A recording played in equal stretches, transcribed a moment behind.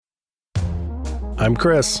I'm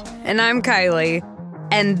Chris. And I'm Kylie.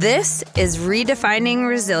 And this is Redefining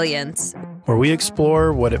Resilience, where we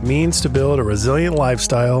explore what it means to build a resilient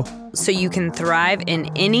lifestyle so you can thrive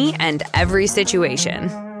in any and every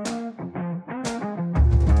situation.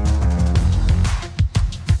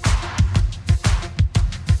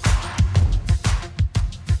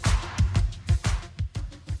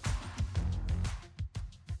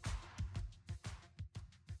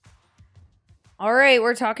 All right,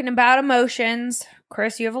 we're talking about emotions.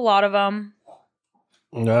 Chris, you have a lot of them.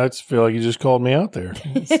 I just feel like you just called me out there.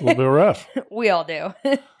 It's a little bit rough. We all do.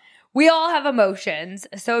 We all have emotions,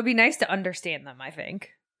 so it'd be nice to understand them, I think.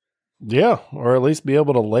 Yeah, or at least be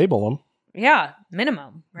able to label them. Yeah,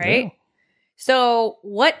 minimum, right? Yeah. So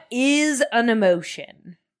what is an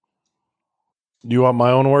emotion? Do you want my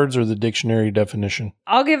own words or the dictionary definition?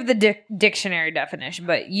 I'll give the dictionary definition,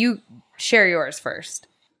 but you share yours first.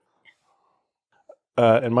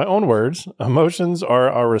 In my own words, emotions are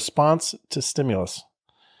our response to stimulus.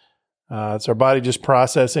 It's our body just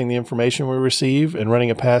processing the information we receive and running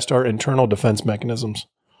it past our internal defense mechanisms.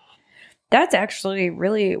 That's actually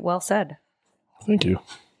really well said. Thank you.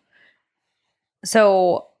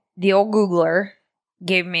 So the old Googler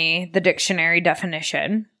gave me the dictionary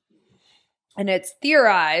definition, and it's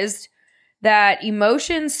theorized that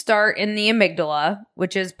emotions start in the amygdala,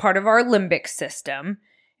 which is part of our limbic system.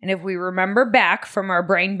 And if we remember back from our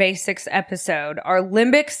Brain Basics episode, our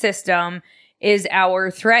limbic system is our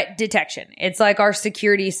threat detection. It's like our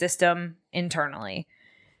security system internally.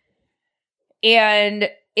 And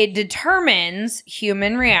it determines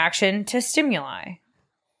human reaction to stimuli.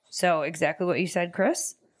 So exactly what you said,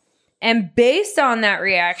 Chris. And based on that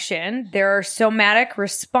reaction, there are somatic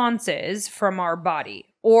responses from our body,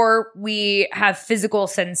 or we have physical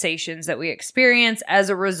sensations that we experience as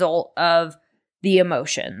a result of the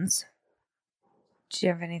emotions. Do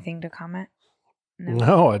you have anything to comment?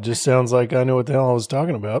 No, it just sounds like I knew what the hell I was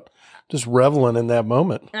talking about. Just reveling in that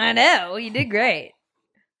moment. I know. You did great.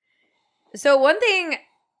 So one thing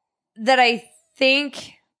that I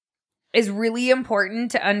think is really important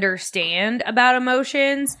to understand about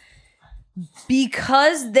emotions,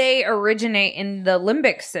 because they originate in the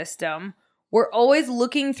limbic system, we're always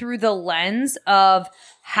looking through the lens of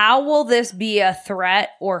how will this be a threat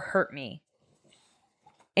or hurt me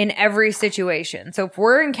in every situation. So if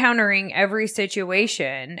we're encountering every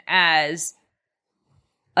situation as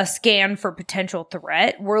a scan for potential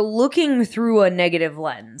threat, we're looking through a negative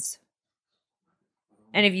lens.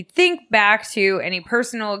 And if you think back to any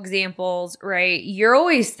personal examples, right, you're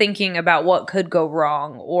always thinking about what could go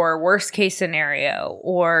wrong or worst case scenario,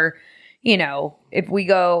 or, you know, if we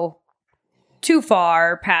go too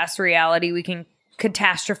far past reality, we can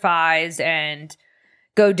catastrophize and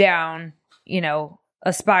go down, you know,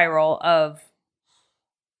 a spiral of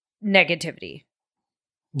negativity.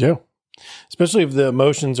 Yeah. Especially if the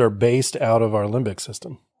emotions are based out of our limbic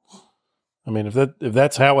system. I mean, if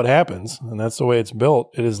that's how it happens, and that's the way it's built,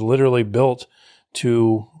 it is literally built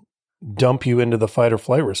to dump you into the fight or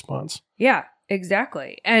flight response. Yeah,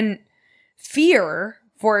 exactly. And fear,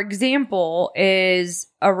 for example, is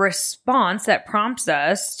a response that prompts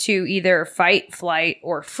us to either fight, flight,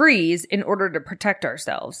 or freeze in order to protect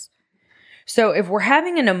ourselves. So if we're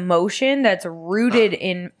having an emotion that's rooted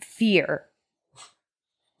in fear,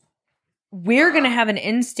 we're going to have an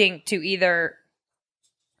instinct to either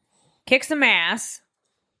kick some ass,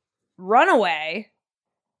 run away,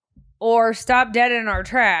 or stop dead in our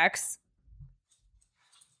tracks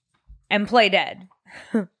and play dead.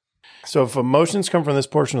 So if emotions come from this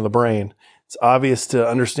portion of the brain, it's obvious to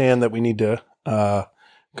understand that we need to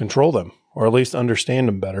control them, or at least understand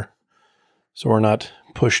them better, so we're not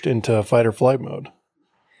pushed into fight or flight mode.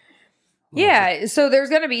 Yeah, so there's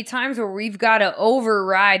going to be times where we've got to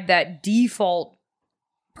override that default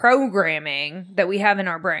programming that we have in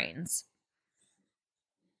our brains.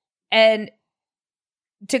 And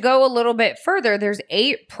to go a little bit further, there's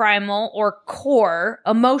 8 primal or core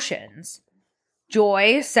emotions: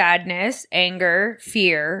 joy, sadness, anger,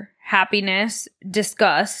 fear, happiness,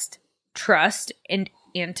 disgust, trust, and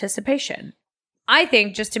anticipation. I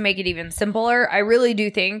think, just to make it even simpler, I really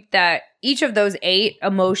do think that each of those 8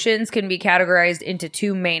 emotions can be categorized into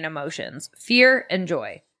 2 main emotions: fear and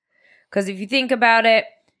joy. Because if you think about it,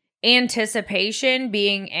 anticipation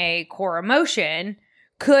being a core emotion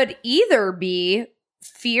could either be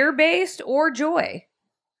fear-based or joy,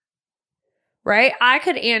 right? I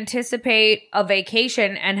could anticipate a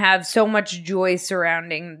vacation and have so much joy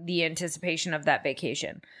surrounding the anticipation of that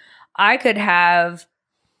vacation. I could have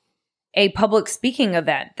a public speaking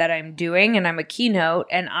event that I'm doing and I'm a keynote,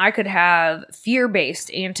 and I could have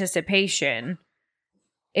fear-based anticipation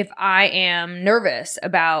if I am nervous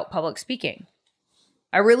about public speaking.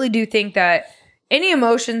 I really do think that any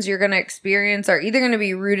emotions you're going to experience are either going to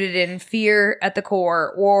be rooted in fear at the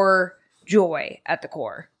core or joy at the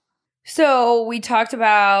core. So we talked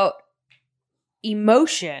about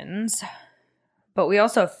emotions, but we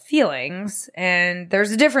also have feelings, and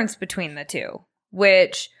there's a difference between the two,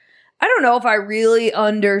 which I don't know if I really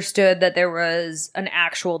understood that there was an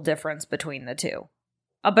actual difference between the two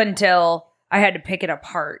up until I had to pick it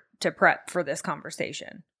apart to prep for this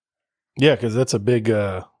conversation. Yeah, because that's a big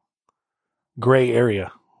gray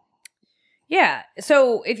area. Yeah.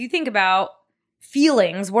 So if you think about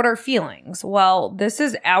feelings, what are feelings? Well, this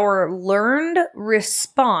is our learned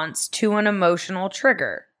response to an emotional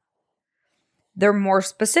trigger. They're more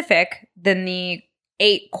specific than the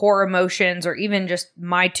 8 core emotions or even just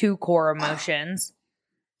my 2 core emotions.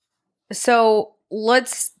 So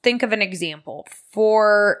let's think of an example.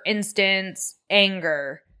 For instance,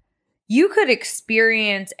 anger. You could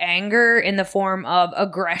experience anger in the form of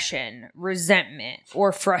aggression, resentment,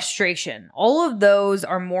 or frustration. All of those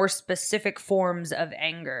are more specific forms of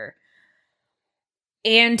anger.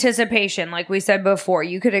 Anticipation, like we said before,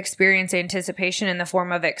 you could experience anticipation in the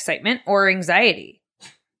form of excitement or anxiety.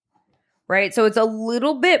 Right? So it's a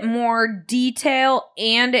little bit more detail,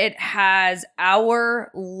 and it has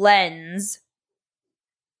our lens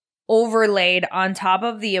overlaid on top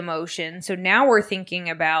of the emotion. So now we're thinking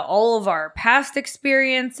about all of our past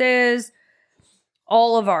experiences,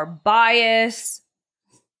 all of our bias,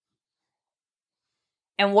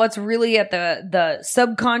 and what's really at the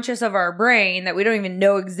subconscious of our brain that we don't even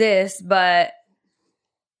know exists, but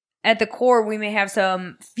at the core, we may have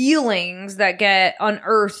some feelings that get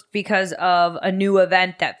unearthed because of a new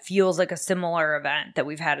event that feels like a similar event that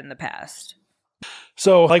we've had in the past.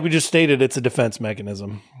 So, like we just stated, it's a defense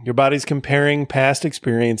mechanism. Your body's comparing past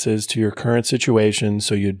experiences to your current situation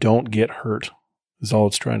so you don't get hurt, is all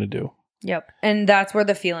it's trying to do. Yep. And that's where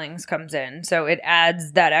the feelings comes in. So it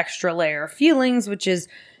adds that extra layer of feelings, which is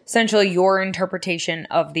essentially your interpretation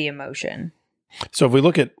of the emotion. So if we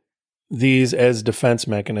look at these as defense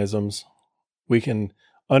mechanisms, we can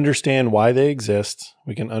understand why they exist.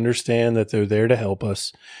 We can understand that they're there to help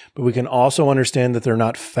us, but we can also understand that they're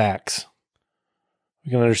not facts. We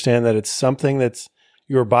can understand that it's something that's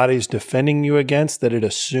your body's defending you against, that it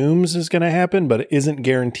assumes is going to happen, but it isn't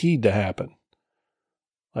guaranteed to happen.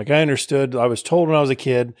 Like I was told when I was a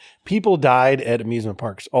kid, people died at amusement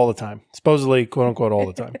parks all the time, supposedly, quote unquote, all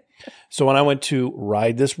the time. So when I went to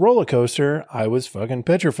ride this roller coaster, I was fucking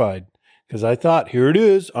petrified because I thought, here it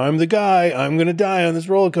is. I'm the guy. I'm going to die on this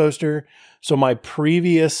roller coaster. So my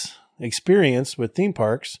previous experience with theme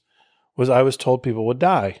parks was I was told people would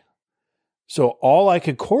die. So all I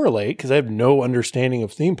could correlate, because I have no understanding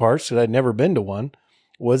of theme parks because I'd never been to one,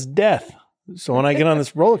 was death. So when I get on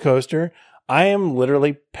this roller coaster, I am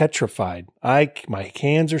literally petrified. My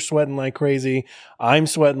hands are sweating like crazy. I'm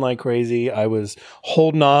sweating like crazy. I was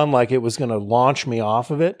holding on like it was going to launch me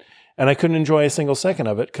off of it. And I couldn't enjoy a single second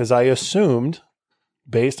of it because I assumed,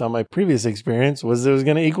 based on my previous experience, was it was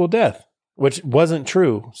going to equal death, which wasn't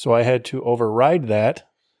true. So I had to override that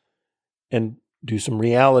and do some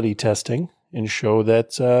reality testing and show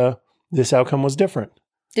that this outcome was different.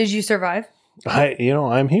 Did you survive?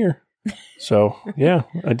 I'm here. So, yeah,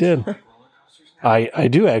 I did. I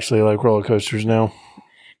do actually like roller coasters now.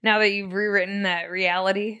 Now that you've rewritten that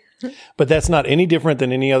reality? But that's not any different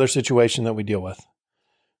than any other situation that we deal with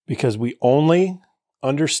because we only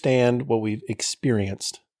understand what we've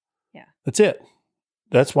experienced. Yeah. That's it.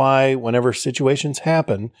 That's why whenever situations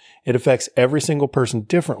happen, it affects every single person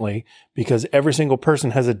differently because every single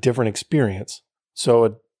person has a different experience.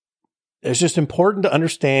 So it's just important to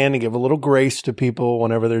understand and give a little grace to people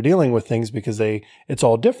whenever they're dealing with things because it's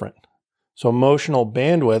all different. So emotional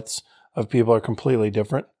bandwidths of people are completely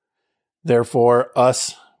different. Therefore,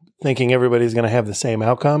 us thinking everybody's going to have the same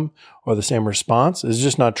outcome or the same response is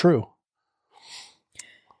just not true.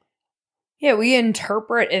 Yeah, we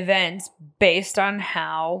interpret events based on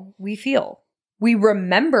how we feel. We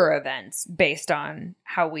remember events based on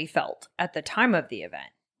how we felt at the time of the event.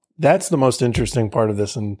 That's the most interesting part of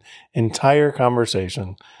this entire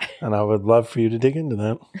conversation. And I would love for you to dig into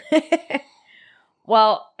that.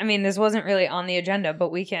 Well, I mean, this wasn't really on the agenda,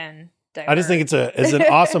 but we can divert. I just think it's an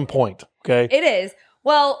awesome point. Okay. It is.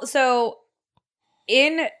 Well, so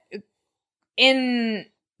in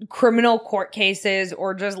criminal court cases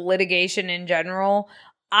or just litigation in general,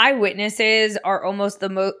 eyewitnesses are almost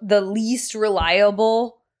the least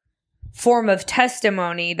reliable form of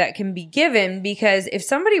testimony that can be given because if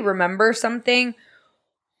somebody remembers something,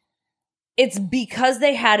 it's because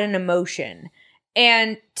they had an emotion.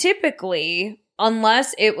 And typically,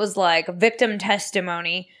 unless it was like victim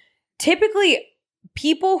testimony, typically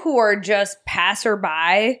people who are just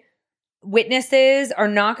passerby witnesses are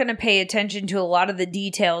not going to pay attention to a lot of the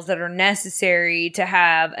details that are necessary to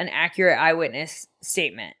have an accurate eyewitness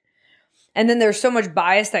statement. And then there's so much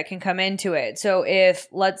bias that can come into it. So if,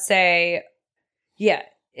 let's say,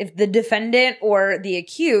 if the defendant or the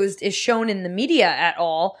accused is shown in the media at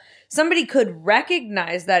all, somebody could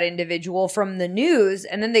recognize that individual from the news,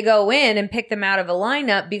 and then they go in and pick them out of a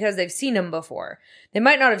lineup because they've seen them before. They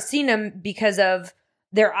might not have seen them because of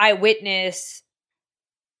their eyewitness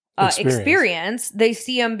experience. They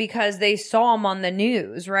see them because they saw them on the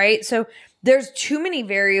news, right? So there's too many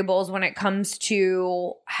variables when it comes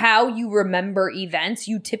to how you remember events.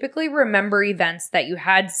 You typically remember events that you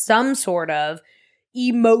had some sort of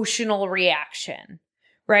emotional reaction,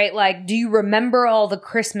 right? Like, do you remember all the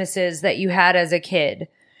Christmases that you had as a kid?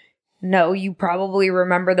 No, you probably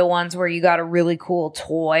remember the ones where you got a really cool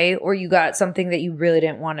toy or you got something that you really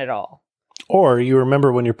didn't want at all. Or you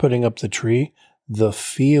remember when you're putting up the tree, the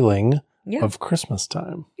feeling of Christmas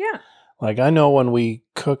time. Yeah. Like, I know when we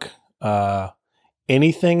cook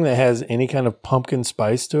anything that has any kind of pumpkin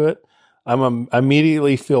spice to it, I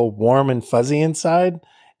immediately feel warm and fuzzy inside,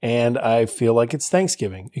 and I feel like it's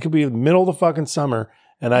Thanksgiving. It could be the middle of the fucking summer,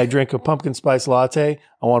 and I drink a pumpkin spice latte.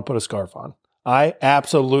 I want to put a scarf on. I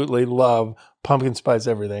absolutely love pumpkin spice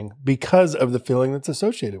everything because of the feeling that's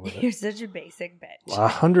associated with it. You're such a basic bitch.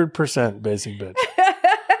 100% basic bitch.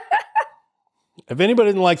 If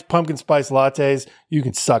anybody likes pumpkin spice lattes, you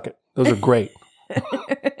can suck it. Those are great.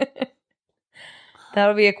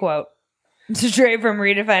 That'll be a quote. Straight from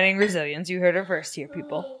Redefining Resilience. You heard it first here,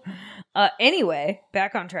 people. Anyway,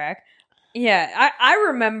 back on track. Yeah, I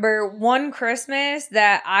remember one Christmas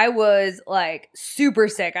that I was like super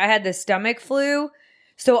sick. I had the stomach flu.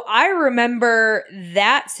 So I remember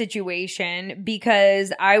that situation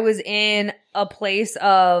because I was in a place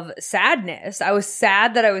of sadness. I was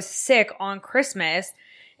sad that I was sick on Christmas.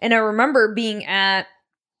 And I remember being at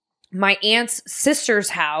my aunt's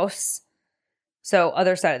sister's house. So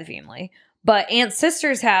other side of the family. But aunt's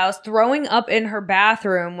sister's house, throwing up in her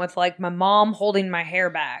bathroom with like my mom holding my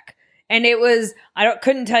hair back. And it was,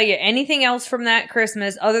 couldn't tell you anything else from that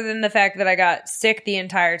Christmas other than the fact that I got sick the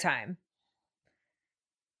entire time.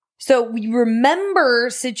 So we remember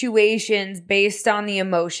situations based on the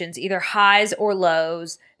emotions, either highs or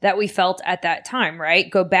lows that we felt at that time, right?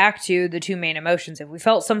 Go back to the two main emotions. If we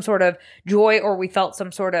felt some sort of joy or we felt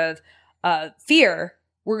some sort of fear,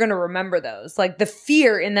 we're going to remember those. Like the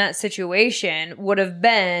fear in that situation would have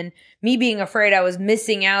been me being afraid I was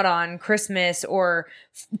missing out on Christmas or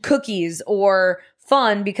cookies or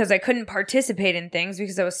fun because I couldn't participate in things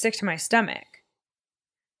because I was sick to my stomach.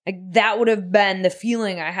 Like that would have been the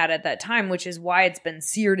feeling I had at that time, which is why it's been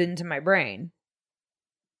seared into my brain.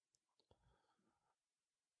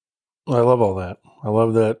 I love all that. I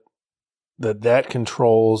love that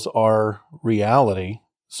controls our reality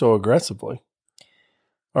so aggressively.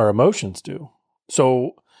 Our emotions do.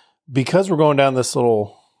 So because we're going down this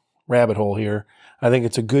little rabbit hole here, I think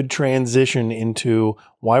it's a good transition into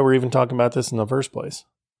why we're even talking about this in the first place.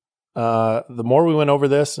 The more we went over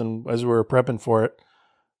this and as we were prepping for it,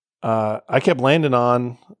 I kept landing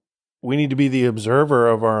on we need to be the observer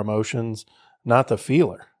of our emotions, not the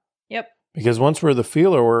feeler. Yep. Because once we're the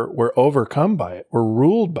feeler, we're overcome by it. We're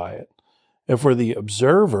ruled by it. If we're the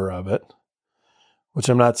observer of it, which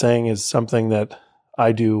I'm not saying is something that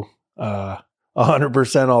I do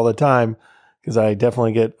 100% all the time, because I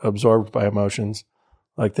definitely get absorbed by emotions.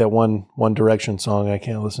 Like that One Direction song I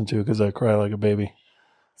can't listen to because I cry like a baby.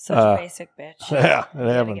 Such a basic bitch. Yeah, it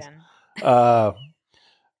happens.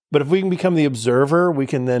 But if we can become the observer, we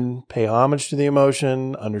can then pay homage to the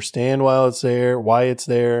emotion, understand why it's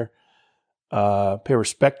there, pay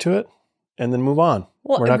respect to it, and then move on.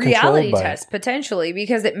 Well, we're not a reality test, potentially,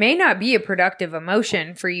 because it may not be a productive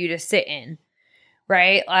emotion for you to sit in,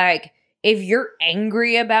 right? Like, if you're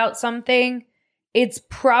angry about something, it's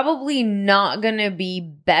probably not going to be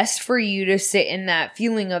best for you to sit in that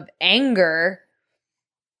feeling of anger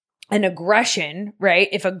and aggression, right?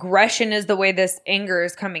 If aggression is the way this anger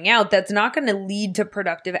is coming out, that's not going to lead to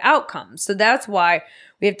productive outcomes. So that's why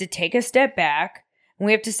we have to take a step back and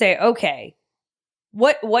we have to say, okay,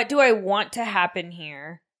 what do I want to happen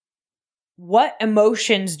here? What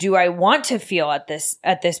emotions do I want to feel at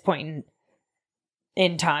this point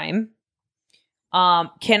in time?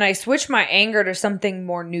 Can I switch my anger to something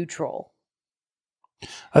more neutral?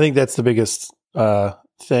 I think that's the biggest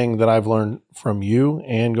thing that I've learned from you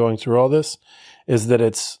and going through all this is that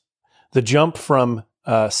it's the jump from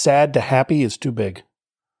sad to happy is too big,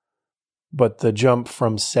 but the jump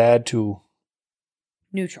from sad to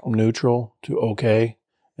neutral to okay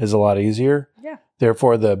is a lot easier. Yeah.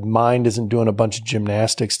 Therefore, the mind isn't doing a bunch of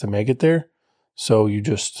gymnastics to make it there. So you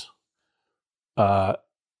just kind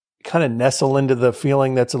of nestle into the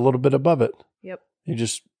feeling that's a little bit above it. Yep. You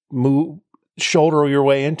just shoulder your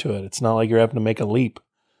way into it. It's not like you're having to make a leap.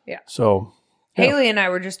 Yeah. So Haley and I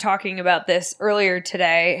were just talking about this earlier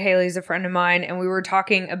today. Haley's a friend of mine, and we were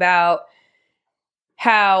talking about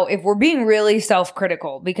how if we're being really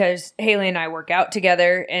self-critical, because Haley and I work out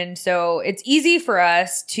together, and so it's easy for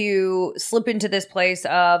us to slip into this place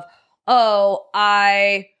of, oh,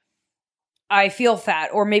 I feel fat.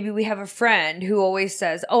 Or maybe we have a friend who always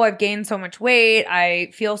says, oh, I've gained so much weight,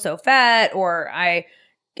 I feel so fat, or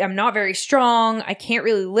I'm not very strong, I can't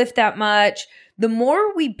really lift that much. The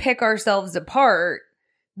more we pick ourselves apart,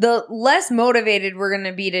 the less motivated we're going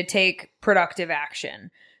to be to take productive action.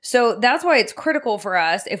 So that's why it's critical for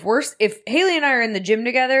us. If Haley and I are in the gym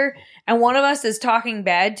together and one of us is talking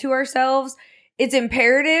bad to ourselves, it's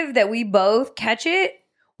imperative that we both catch it.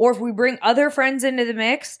 Or if we bring other friends into the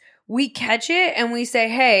mix, we catch it and we say,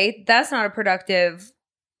 hey, that's not a productive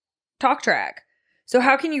talk track. So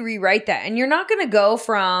how can you rewrite that? And you're not going to go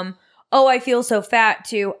from, oh, I feel so fat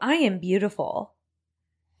to I am beautiful.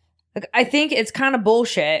 Like, I think it's kind of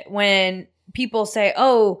bullshit when people say,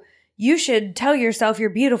 oh, you should tell yourself you're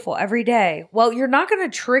beautiful every day. Well, you're not going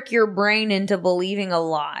to trick your brain into believing a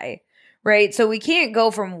lie, right? So we can't go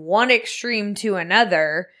from one extreme to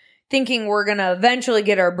another thinking we're going to eventually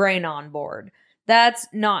get our brain on board. That's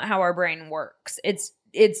not how our brain works. It's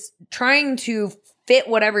trying to fit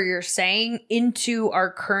whatever you're saying into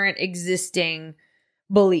our current existing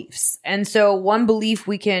beliefs. And so one belief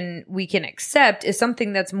we can accept is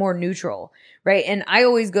something that's more neutral, right? And I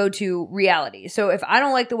always go to reality. So if I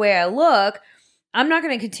don't like the way I look, I'm not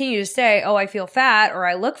going to continue to say, oh, I feel fat or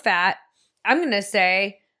I look fat. I'm going to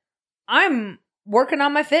say, I'm working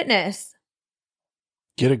on my fitness.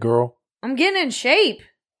 Get it, girl. I'm getting in shape.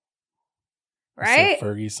 Right? That's a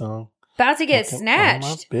Fergie song. About to get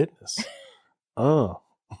snatched. My business. Oh.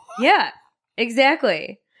 Yeah,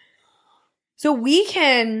 exactly. So we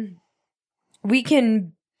can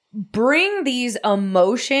bring these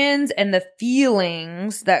emotions and the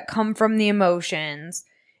feelings that come from the emotions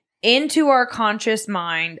into our conscious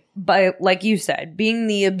mind by, like you said, being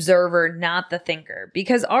the observer, not the thinker,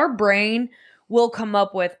 because our brain will come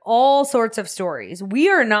up with all sorts of stories. We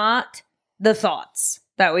are not the thoughts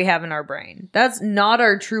that we have in our brain. That's not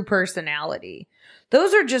our true personality.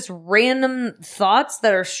 Those are just random thoughts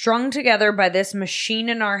that are strung together by this machine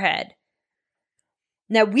in our head.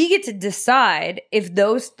 Now we get to decide if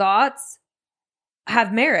those thoughts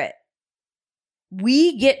have merit.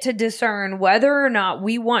 We get to discern whether or not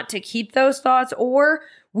we want to keep those thoughts or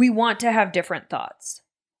we want to have different thoughts.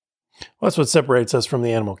 Well, that's what separates us from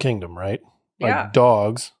the animal kingdom, right? Yeah. Like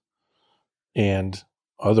dogs and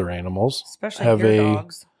other animals, especially have your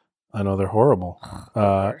dogs. I know they're horrible.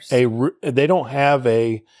 They don't have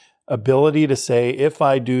a ability to say, if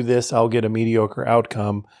I do this, I'll get a mediocre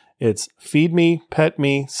outcome. It's feed me, pet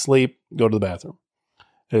me, sleep, go to the bathroom.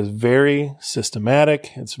 It is very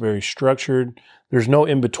systematic. It's very structured. There's no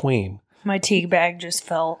in between. My tea bag just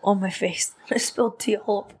fell on my face. I spilled tea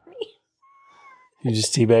all over me. You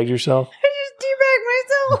just teabagged yourself? I just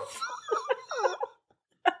teabagged myself.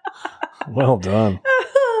 Well done.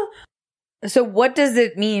 So what does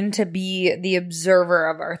it mean to be the observer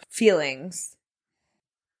of our feelings?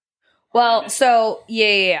 Well, so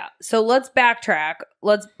yeah. So let's backtrack.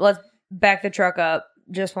 Let's back the truck up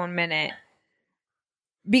just 1 minute.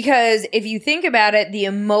 Because if you think about it, the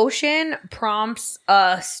emotion prompts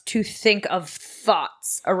us to think of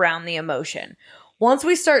thoughts around the emotion. Once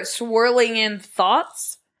we start swirling in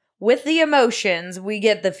thoughts with the emotions, we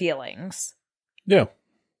get the feelings. Yeah.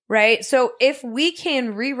 Right? So if we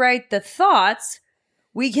can rewrite the thoughts,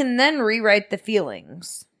 we can then rewrite the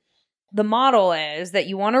feelings. The model is that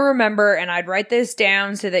you want to remember, and I'd write this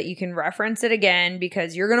down so that you can reference it again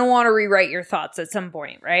because you're going to want to rewrite your thoughts at some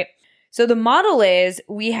point, right? So the model is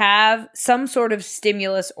we have some sort of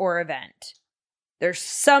stimulus or event. There's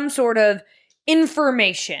some sort of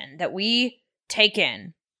information that we take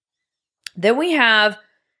in. Then we have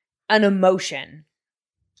an emotion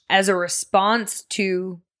as a response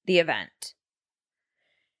to the event.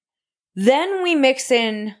 Then we mix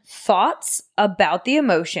in thoughts about the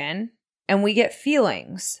emotion and we get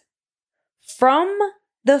feelings. From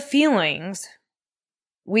the feelings,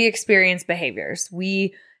 we experience behaviors.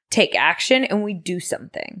 We take action and we do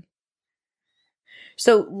something.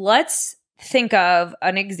 So let's think of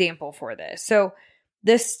an example for this. So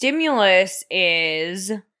the stimulus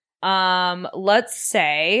is, let's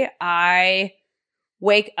say I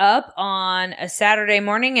wake up on a Saturday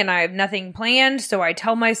morning and I have nothing planned, so I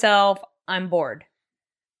tell myself I'm bored.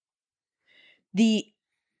 The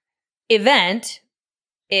event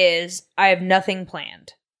is I have nothing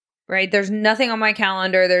planned, right? There's nothing on my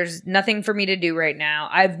calendar. There's nothing for me to do right now.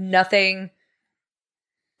 I have nothing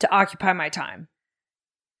to occupy my time.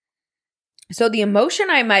 So the emotion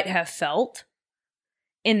I might have felt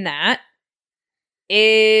in that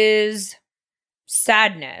is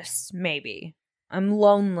sadness, maybe. I'm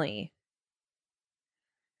lonely.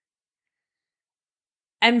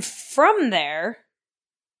 And from there,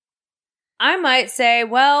 I might say,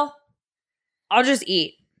 well, I'll just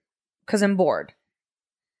eat because I'm bored.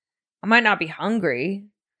 I might not be hungry,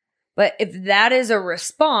 but if that is a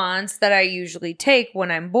response that I usually take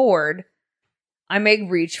when I'm bored, I may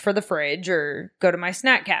reach for the fridge or go to my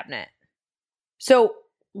snack cabinet. So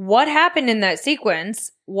what happened in that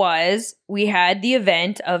sequence was we had the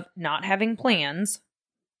event of not having plans.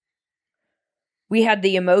 We had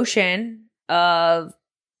the emotion of,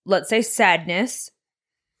 let's say, sadness.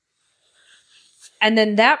 And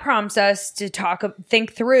then that prompts us to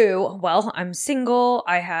think through, well, I'm single.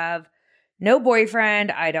 I have no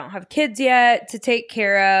boyfriend. I don't have kids yet to take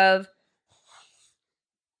care of.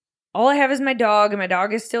 All I have is my dog, and my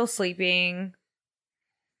dog is still sleeping.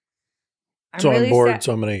 I'm bored,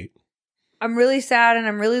 so I'm going to eat. I'm really sad and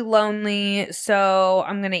I'm really lonely, so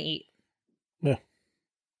I'm going to eat. Yeah.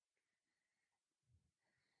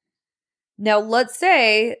 Now, let's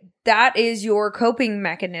say that is your coping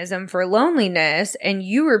mechanism for loneliness, and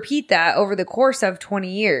you repeat that over the course of 20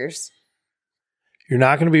 years. You're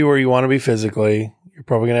not going to be where you want to be physically. You're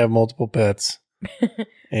probably going to have multiple pets.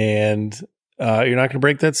 And you're not going to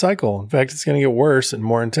break that cycle. In fact, it's going to get worse and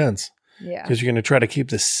more intense. Yeah. Because you're going to try to keep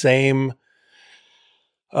the same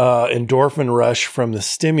endorphin rush from the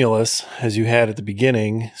stimulus as you had at the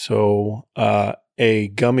beginning. So a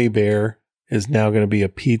gummy bear is now going to be a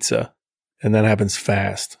pizza. And that happens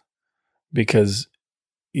fast because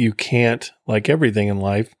you can't, like everything in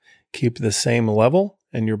life, keep the same level,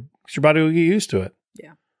 and your body will get used to it.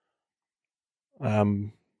 Yeah.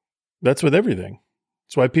 That's with everything.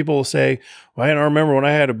 That's why people will say, well, I don't remember when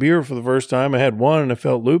I had a beer for the first time. I had one and I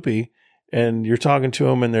felt loopy. And you're talking to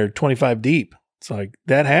them and they're 25 deep. It's like,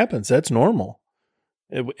 that happens. That's normal.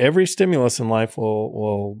 Every stimulus in life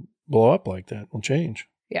will blow up like that, will change.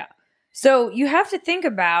 Yeah. So you have to think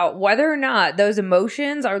about whether or not those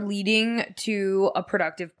emotions are leading to a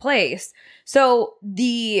productive place. So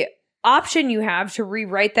the option you have to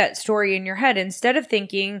rewrite that story in your head, instead of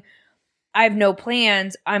thinking, I have no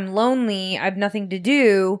plans, I'm lonely, I have nothing to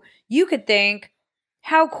do, you could think,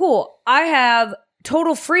 how cool. I have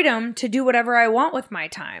total freedom to do whatever I want with my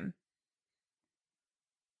time.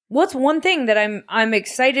 What's one thing that I'm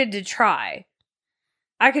excited to try?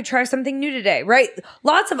 I could try something new today, right?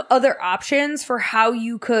 Lots of other options for how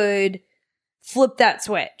you could flip that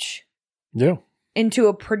switch. Yeah. Into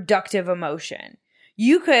a productive emotion.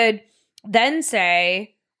 You could then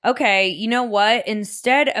say, okay, you know what?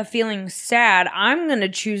 Instead of feeling sad, I'm going to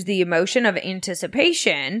choose the emotion of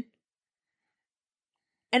anticipation.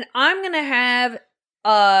 And I'm going to have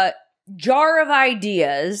a jar of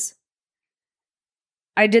ideas.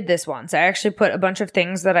 I did this once. I actually put a bunch of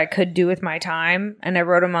things that I could do with my time, and I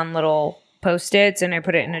wrote them on little Post-its, and I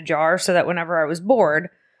put it in a jar so that whenever I was bored,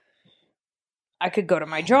 I could go to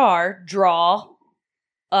my jar, draw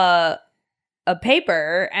a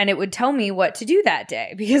paper, and it would tell me what to do that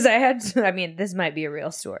day, because this might be a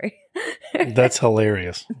real story. That's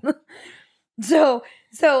hilarious. So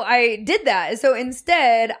I did that. So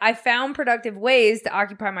instead, I found productive ways to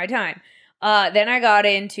occupy my time. Then I got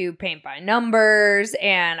into paint by numbers,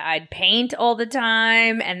 and I'd paint all the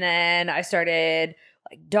time. And then I started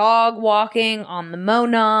like dog walking on the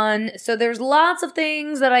Monon. So there's lots of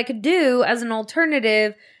things that I could do as an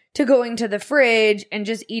alternative to going to the fridge and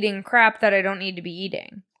just eating crap that I don't need to be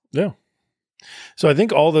eating. Yeah. So I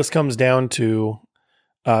think all this comes down to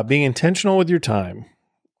being intentional with your time.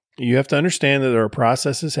 You have to understand that there are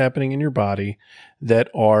processes happening in your body that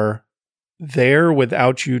are there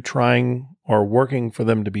without you trying or working for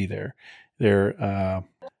them to be there. There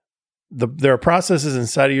are processes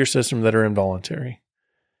inside of your system that are involuntary.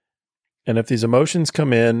 And if these emotions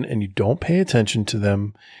come in and you don't pay attention to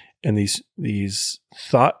them, and these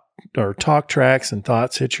thought or talk tracks and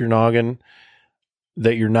thoughts hit your noggin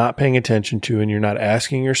that you're not paying attention to, and you're not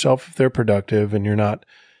asking yourself if they're productive, and you're not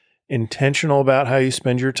intentional about how you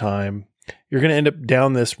spend your time, you're going to end up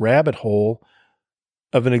down this rabbit hole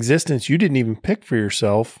of an existence you didn't even pick for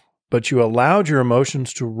yourself, but you allowed your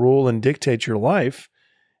emotions to rule and dictate your life,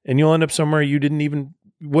 and you'll end up somewhere you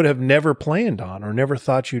would have never planned on or never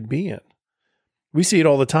thought you'd be in. We see it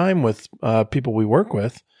all the time with people we work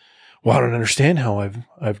with. Well, I don't understand how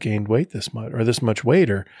I've gained weight this much or this much weight,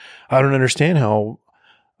 or I don't understand how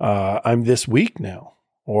I'm this weak now,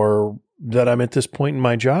 or that I'm at this point in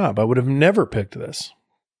my job. I would have never picked this.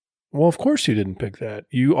 Well, of course you didn't pick that.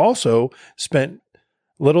 You also spent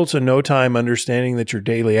little to no time understanding that your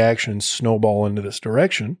daily actions snowball into this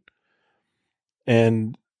direction.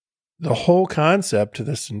 And the whole concept to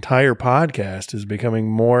this entire podcast is becoming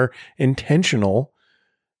more intentional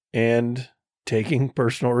and taking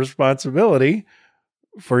personal responsibility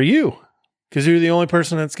for you, because you're the only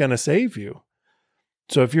person that's going to save you.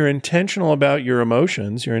 So if you're intentional about your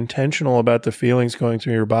emotions, you're intentional about the feelings going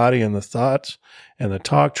through your body and the thoughts and the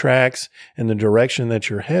talk tracks and the direction that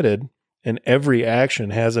you're headed, and every action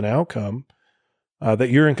has an outcome that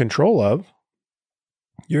you're in control of,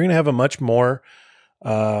 you're going to have a much more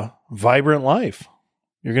vibrant life.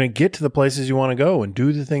 You're going to get to the places you want to go and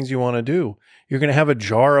do the things you want to do. You're going to have a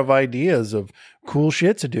jar of ideas of cool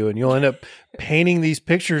shit to do, and you'll end up painting these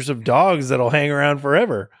pictures of dogs that'll hang around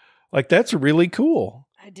forever. Like, that's really cool.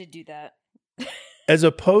 I did do that. As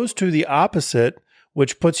opposed to the opposite,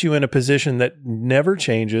 which puts you in a position that never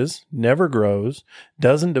changes, never grows,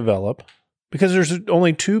 doesn't develop, because there's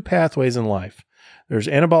only two pathways in life. There's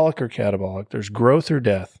anabolic or catabolic. There's growth or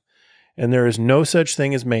death. And there is no such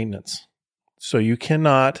thing as maintenance. So you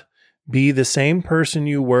cannot be the same person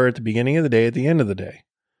you were at the beginning of the day at the end of the day.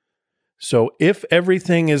 So if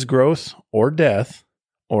everything is growth or death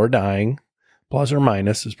or dying, plus or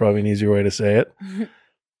minus is probably an easier way to say it,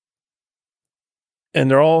 and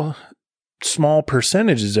they're all small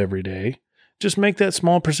percentages every day, just make that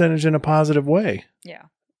small percentage in a positive way. Yeah.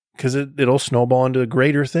 Because it'll snowball into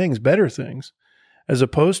greater things, better things, as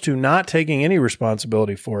opposed to not taking any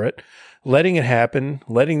responsibility for it, letting it happen,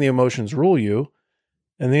 letting the emotions rule you,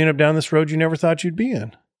 and then end up down this road you never thought you'd be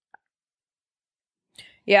in.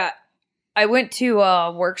 Yeah. I went to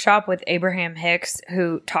a workshop with Abraham Hicks,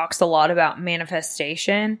 who talks a lot about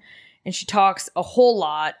manifestation, and she talks a whole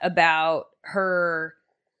lot about her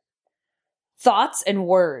thoughts and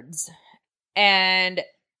words. And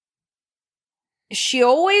she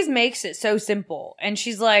always makes it so simple. And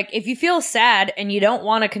she's like, if you feel sad and you don't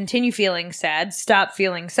want to continue feeling sad, stop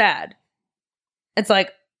feeling sad. It's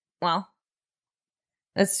like, well,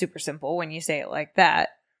 that's super simple when you say it like that,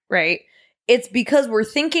 right? It's because we're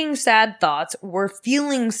thinking sad thoughts, we're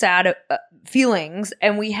feeling sad feelings,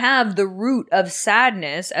 and we have the root of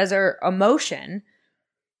sadness as our emotion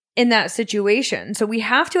in that situation. So we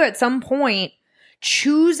have to, at some point,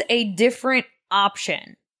 choose a different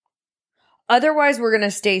option. Otherwise, we're going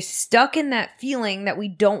to stay stuck in that feeling that we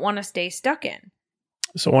don't want to stay stuck in.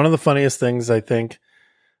 So one of the funniest things I think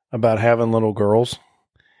about having little girls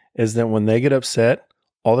is that when they get upset,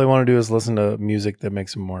 all they want to do is listen to music that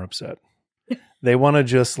makes them more upset. They want to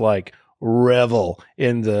just like revel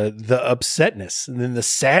in the upsetness and then the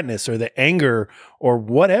sadness or the anger or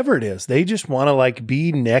whatever it is. They just want to like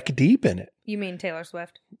be neck deep in it. You mean Taylor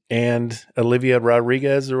Swift? And Olivia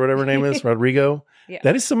Rodriguez or whatever her name is, Rodrigo. Yeah.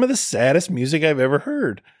 That is some of the saddest music I've ever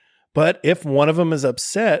heard. But if one of them is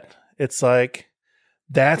upset, it's like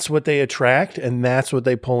that's what they attract and that's what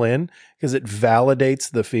they pull in because it validates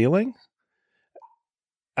the feeling.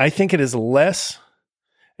 I think it is less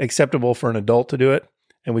acceptable for an adult to do it.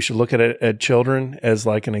 And we should look at it at children as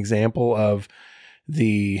like an example of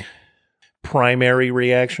the primary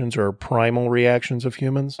reactions or primal reactions of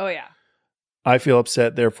humans. Oh, yeah. I feel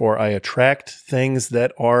upset, therefore I attract things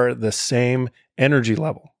that are the same energy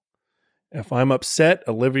level. If I'm upset,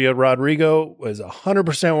 Olivia Rodrigo is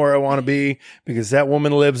 100% where I want to be because that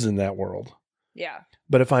woman lives in that world. Yeah.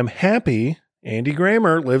 But if I'm happy, Andy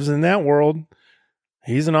Grammer lives in that world.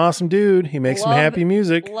 He's an awesome dude. He makes some happy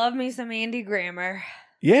music. Love me some Andy Grammer.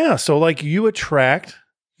 Yeah. So like you attract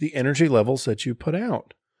the energy levels that you put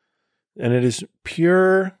out. And it is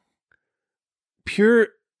pure,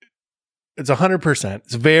 it's 100%.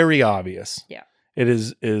 It's very obvious. Yeah. It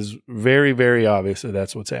is very, very obvious that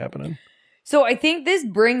that's what's happening. So I think this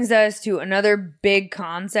brings us to another big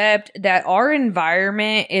concept that our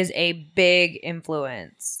environment is a big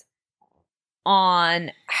influence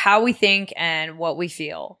on how we think and what we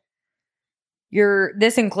feel.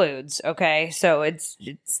 This includes, okay, so it's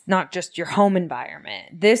not just your home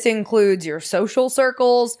environment. This includes your social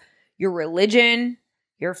circles, your religion,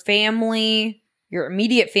 your family, your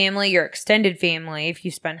immediate family, your extended family, if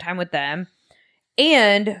you spend time with them,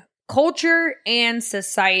 and culture and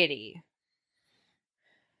society.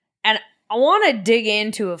 And I want to dig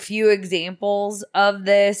into a few examples of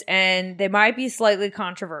this, and they might be slightly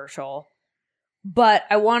controversial, but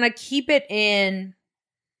I want to keep it in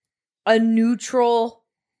a neutral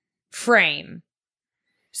frame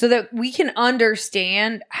so that we can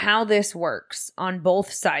understand how this works on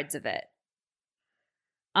both sides of it.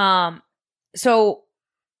 So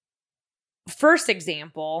first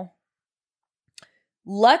example,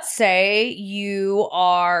 let's say you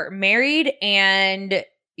are married and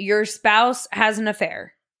your spouse has an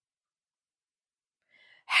affair.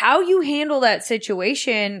 How you handle that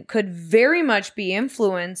situation could very much be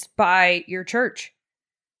influenced by your church.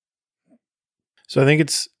 So I think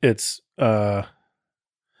it's a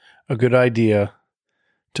good idea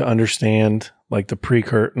to understand like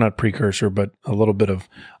the not precursor, but a little bit of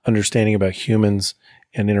understanding about humans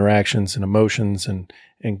and interactions and emotions and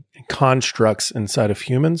constructs inside of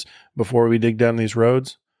humans before we dig down these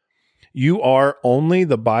roads. You are only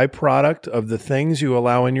the byproduct of the things you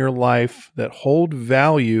allow in your life that hold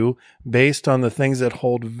value based on the things that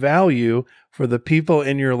hold value for the people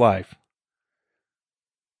in your life.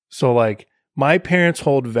 So like my parents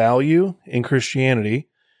hold value in Christianity.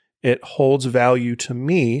 It holds value to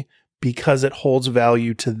me because it holds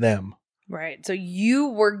value to them. Right. So you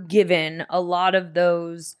were given a lot of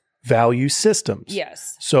those value systems.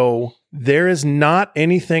 Yes. So there is not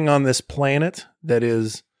anything on this planet that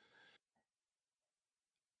is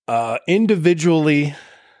individually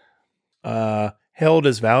held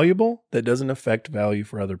as valuable that doesn't affect value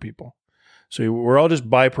for other people. So we're all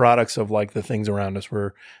just byproducts of like the things around us.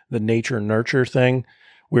 We're the nature nurture thing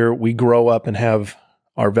where we grow up and have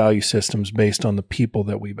our value systems based on the people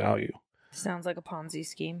that we value. Sounds like a Ponzi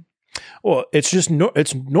scheme. Well, it's just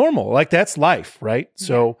it's normal. Like that's life, right? Yeah.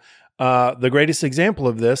 So the greatest example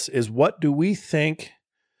of this is what do we think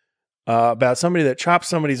about somebody that chops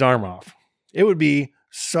somebody's arm off? It would be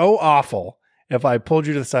so awful if I pulled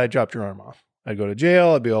you to the side, chopped your arm off. I'd go to jail.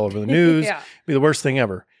 I'd be all over the news. Yeah. It'd be the worst thing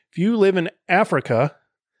ever. If you live in Africa,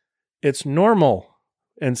 it's normal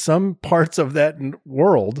in some parts of that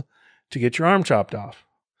world to get your arm chopped off.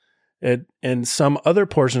 In some other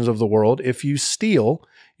portions of the world, if you steal,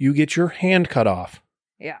 you get your hand cut off.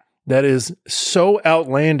 Yeah. That is so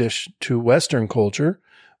outlandish to Western culture,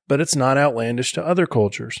 but it's not outlandish to other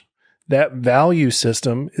cultures. That value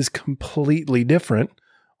system is completely different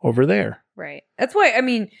over there. Right. That's why, I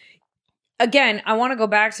mean, again, I want to go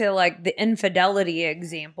back to like the infidelity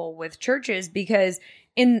example with churches, because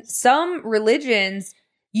in some religions,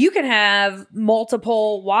 you can have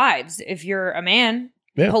multiple wives if you're a man.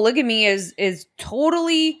 Yeah. Polygamy is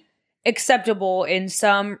totally acceptable in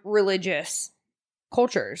some religious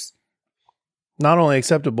cultures. Not only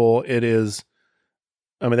acceptable, it is,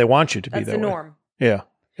 I mean, they want you to be that way. That's the norm. Yeah.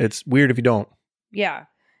 It's weird if you don't. Yeah.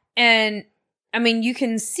 And I mean, you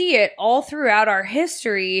can see it all throughout our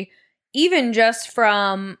history, even just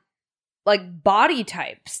from like body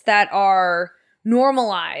types that are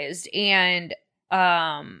normalized. And,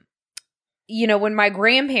 you know, when my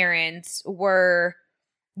grandparents were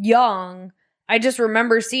young, I just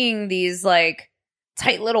remember seeing these like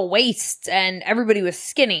tight little waists and everybody was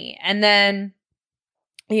skinny. And then,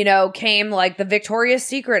 you know, came like the Victoria's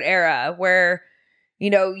Secret era where, you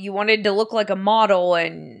know, you wanted to look like a model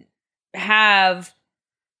and have,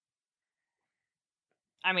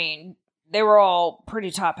 I mean, they were all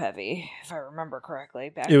pretty top heavy, if I remember correctly.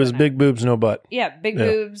 It was big boobs, no butt. Yeah, big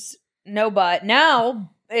boobs, no butt.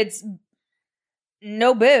 Now it's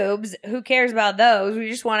no boobs. Who cares about those? We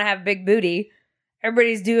just want to have big booty.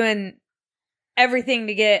 Everybody's doing everything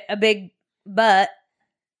to get a big butt,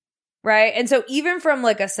 right? And so even from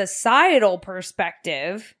like a societal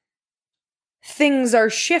perspective, things are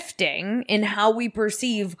shifting in how we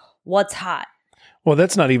perceive what's hot. Well,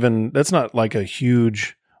 that's not like a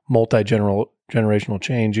huge multi-generational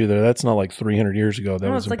change either. That's not like 300 years ago.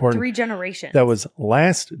 That was important. Like 3 generations. That was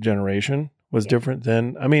last generation was different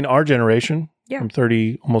than, I mean, our generation from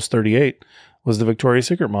 30, almost 38 was the Victoria's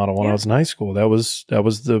Secret model when I was in high school. That was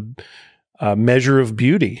the measure of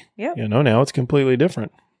beauty. Yeah. You know, now it's completely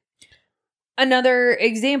different. Another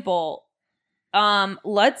example,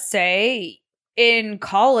 let's say in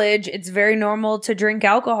college, it's very normal to drink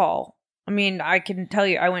alcohol. I mean, I can tell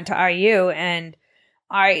you, I went to IU and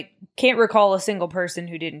I can't recall a single person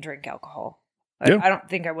who didn't drink alcohol. I don't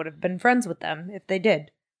think I would have been friends with them if they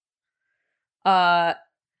did.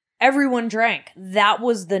 Everyone drank. That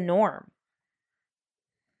was the norm.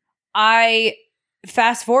 I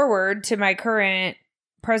fast forward to my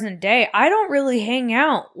present day. I don't really hang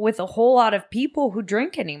out with a whole lot of people who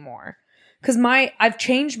drink anymore because I've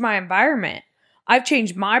changed my environment. I've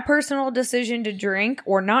changed my personal decision to drink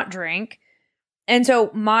or not drink. And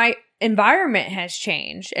so my environment has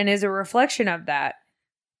changed and is a reflection of that.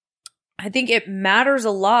 I think it matters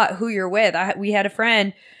a lot who you're with. We had a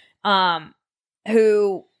friend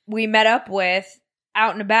who we met up with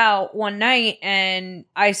out and about one night and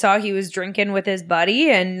I saw he was drinking with his buddy,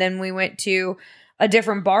 and then we went to a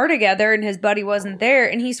different bar together and his buddy wasn't there,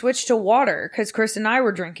 and he switched to water because Chris and I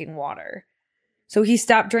were drinking water. So he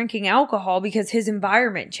stopped drinking alcohol because his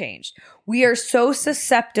environment changed. We are so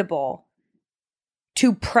susceptible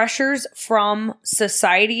to pressures from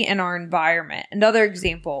society and our environment. Another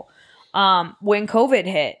example, when COVID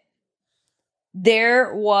hit,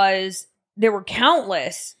 there were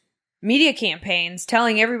countless media campaigns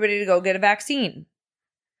telling everybody to go get a vaccine.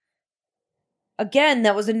 Again,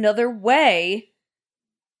 that was another way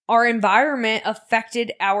our environment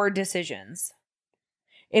affected our decisions.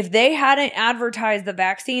 If they hadn't advertised the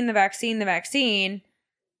vaccine,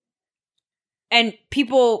 and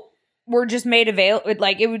people were just made available,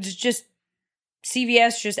 like it was just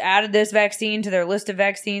CVS just added this vaccine to their list of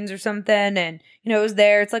vaccines or something, and it was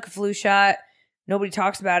there. It's like a flu shot. Nobody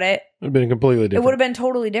talks about it. It would have been completely different. It would have been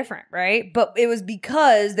totally different, right? But it was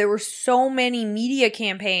because there were so many media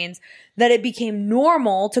campaigns that it became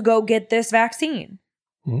normal to go get this vaccine.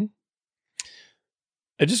 Mm-hmm.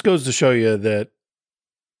 It just goes to show you that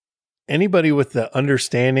anybody with the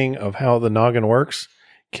understanding of how the noggin works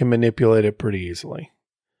can manipulate it pretty easily.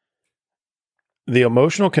 The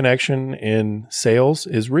emotional connection in sales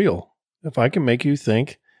is real. If I can make you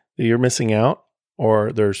think that you're missing out,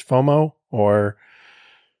 or there's FOMO, or,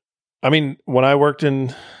 I mean, when I worked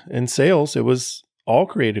in sales, it was all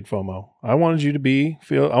created FOMO. I wanted you to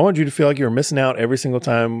feel like you were missing out every single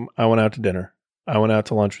time I went out to dinner. I went out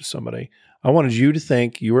to lunch with somebody. I wanted you to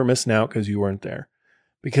think you were missing out because you weren't there,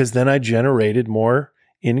 because then I generated more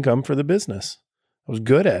income for the business. I was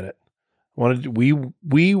good at it.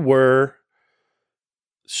 We were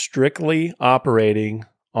strictly operating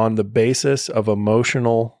on the basis of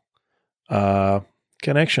emotional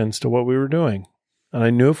connections to what we were doing. And I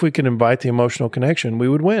knew if we could invite the emotional connection, we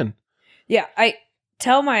would win. Yeah, I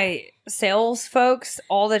tell my sales folks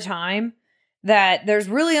all the time that there's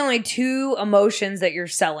really only two emotions that you're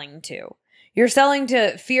selling to. You're selling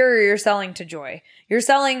to fear, or you're selling to joy. You're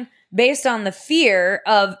selling based on the fear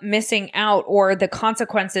of missing out or the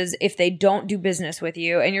consequences if they don't do business with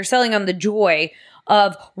you. And you're selling on the joy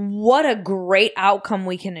of what a great outcome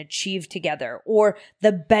we can achieve together, or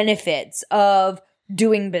the benefits of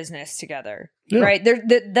doing business together, right?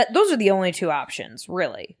 Those are the only two options,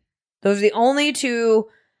 really. Those are the only two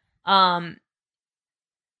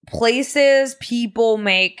places people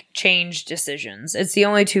make change decisions. It's the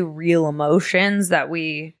only two real emotions that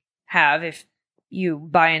we have if you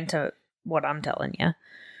buy into what I'm telling you.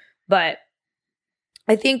 But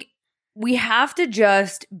I think we have to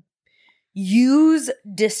just use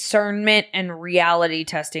discernment and reality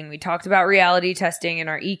testing. We talked about reality testing in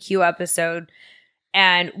our EQ episode,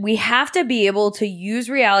 and we have to be able to use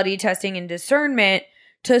reality testing and discernment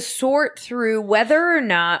to sort through whether or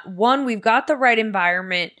not, one, we've got the right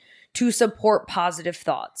environment to support positive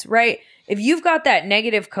thoughts, right? If you've got that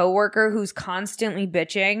negative coworker who's constantly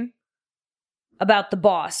bitching about the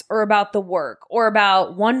boss or about the work or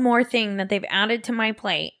about one more thing that they've added to my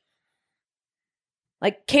plate,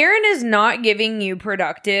 like Karen is not giving you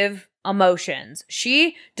productive emotions.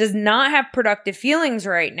 She does not have productive feelings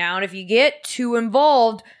right now. And if you get too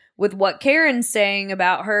involved with what Karen's saying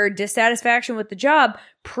about her dissatisfaction with the job,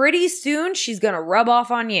 pretty soon she's going to rub off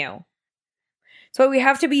on you. So we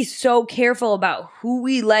have to be so careful about who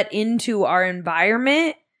we let into our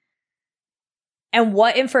environment and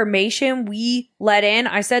what information we let in.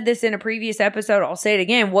 I said this in a previous episode. I'll say it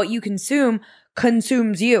again. What you consume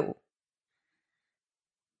consumes you.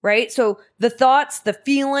 Right? So the thoughts, the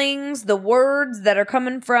feelings, the words that are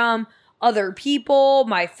coming from other people,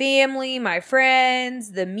 my family, my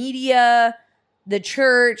friends, the media, the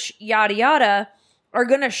church, yada, yada, are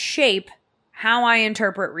going to shape how I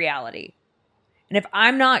interpret reality. And if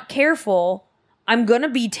I'm not careful, I'm going to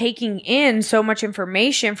be taking in so much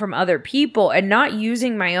information from other people and not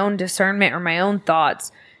using my own discernment or my own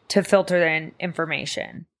thoughts to filter in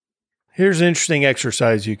information. Here's an interesting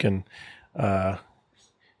exercise you can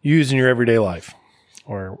use in your everyday life,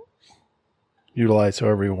 or utilize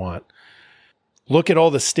however you want. Look at all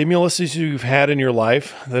the stimuluses you've had in your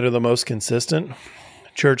life that are the most consistent.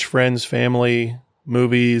 Church, friends, family,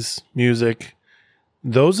 movies, music.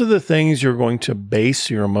 Those are the things you're going to base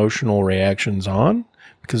your emotional reactions on,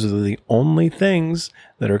 because they're the only things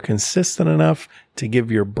that are consistent enough to give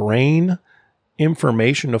your brain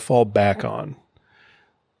information to fall back on.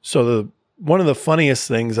 So one of the funniest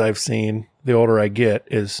things I've seen the older I get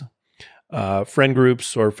is friend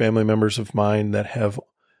groups or family members of mine that have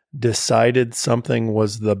decided something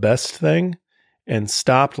was the best thing and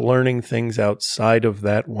stopped learning things outside of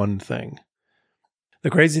that one thing. The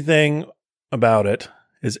crazy thing about it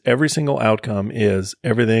is every single outcome is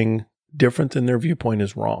everything different than their viewpoint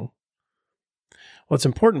is wrong. Well, it's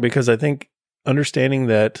important because I think understanding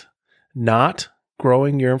that not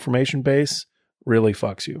growing your information base really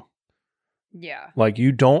fucks you. Yeah. Like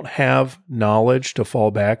you don't have knowledge to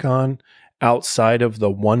fall back on outside of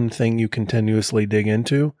the one thing you continuously dig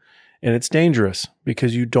into. And it's dangerous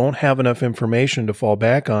because you don't have enough information to fall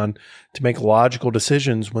back on to make logical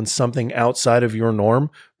decisions when something outside of your norm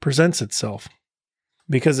presents itself.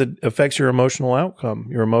 Because it affects your emotional outcome,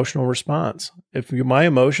 your emotional response. If my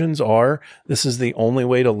emotions are, this is the only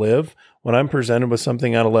way to live, when I'm presented with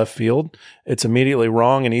something out of left field, it's immediately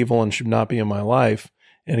wrong and evil and should not be in my life.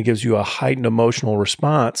 And it gives you a heightened emotional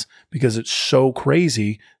response because it's so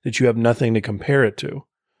crazy that you have nothing to compare it to.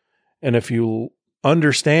 And if you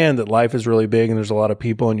understand that life is really big and there's a lot of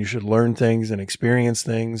people and you should learn things and experience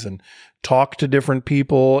things and talk to different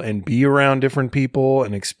people and be around different people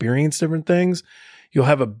and experience different things, you'll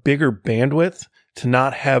have a bigger bandwidth to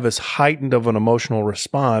not have as heightened of an emotional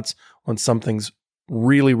response when something's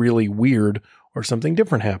really, really weird or something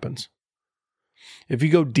different happens. If you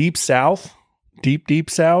go deep south, deep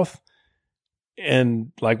south,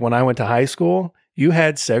 and like when I went to high school, you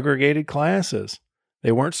had segregated classes.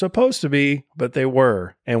 They weren't supposed to be, but they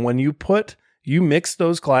were. And when you mixed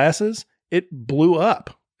those classes, it blew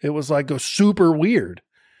up. It was like super weird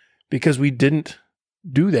because we didn't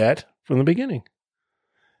do that from the beginning.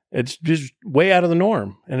 It's just way out of the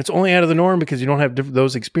norm. And it's only out of the norm because you don't have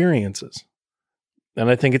those experiences. And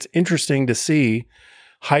I think it's interesting to see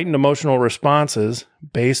heightened emotional responses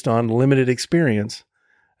based on limited experience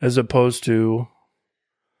as opposed to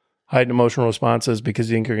heightened emotional responses because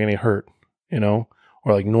you think you're going to get hurt,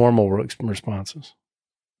 or like normal responses.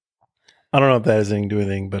 I don't know if that has anything to do with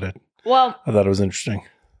anything, but I thought it was interesting.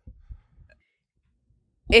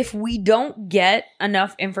 If we don't get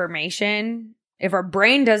enough information, if our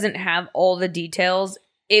brain doesn't have all the details,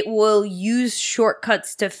 it will use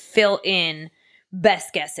shortcuts to fill in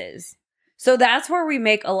best guesses. So that's where we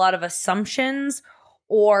make a lot of assumptions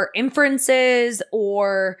or inferences,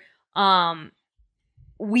 or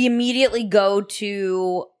we immediately go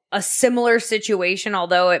to a similar situation,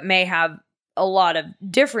 although it may have a lot of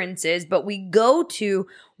differences, but we go to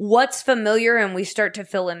what's familiar and we start to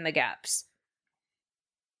fill in the gaps.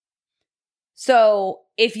 So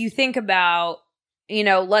if you think about,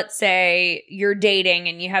 let's say you're dating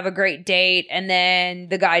and you have a great date and then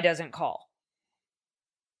the guy doesn't call.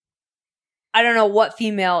 I don't know what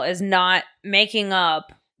female is not making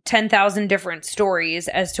up 10,000 different stories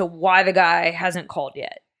as to why the guy hasn't called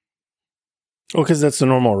yet. Well, because that's the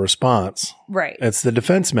normal response. Right. It's the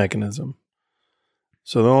defense mechanism.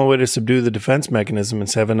 So the only way to subdue the defense mechanism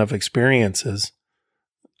is to have enough experiences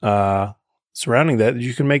surrounding that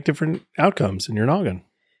you can make different outcomes in your noggin.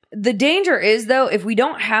 The danger is, though, if we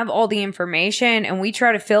don't have all the information and we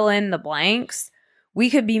try to fill in the blanks, we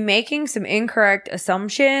could be making some incorrect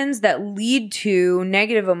assumptions that lead to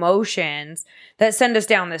negative emotions that send us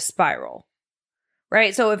down this spiral,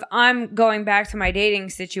 right? So if I'm going back to my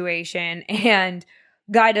dating situation and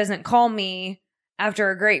guy doesn't call me after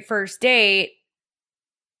a great first date,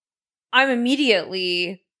 I'm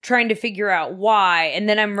immediately trying to figure out why. And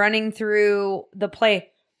then I'm running through the play-by-play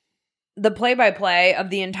of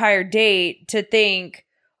the entire date to think,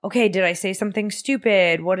 okay, did I say something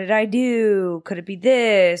stupid? What did I do? Could it be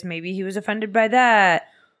this? Maybe he was offended by that.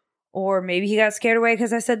 Or maybe he got scared away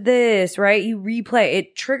because I said this, right? You replay.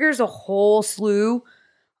 It triggers a whole slew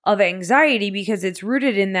of anxiety because it's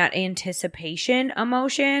rooted in that anticipation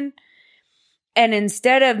emotion. And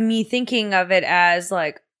instead of me thinking of it as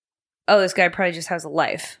like, oh, this guy probably just has a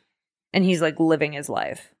life and he's like living his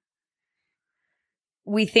life,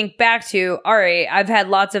 we think back to, all right, I've had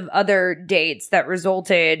lots of other dates that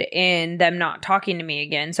resulted in them not talking to me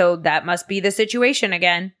again. So that must be the situation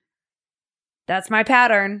again. That's my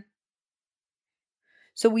pattern.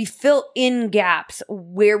 So we fill in gaps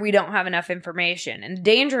where we don't have enough information. And the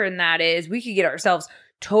danger in that is we could get ourselves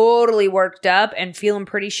totally worked up and feeling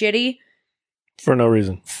pretty shitty. For no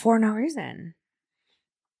reason. For no reason.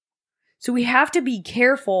 So we have to be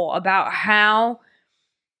careful about how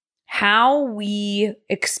we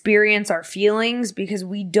experience our feelings, because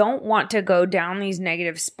we don't want to go down these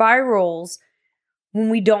negative spirals when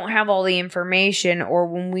we don't have all the information or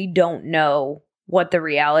when we don't know what the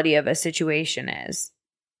reality of a situation is.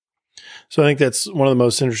 So I think that's one of the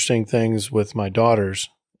most interesting things with my daughters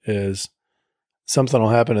is something will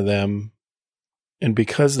happen to them. And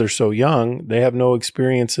because they're so young, they have no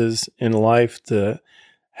experiences in life to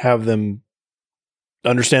have them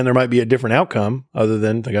understand there might be a different outcome other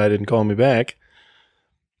than the guy didn't call me back.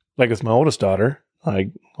 Like with my oldest daughter, Like,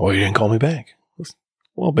 oh, you didn't call me back.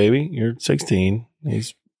 Well, baby, you're 16.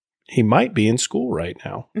 He might be in school right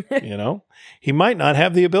now. He might not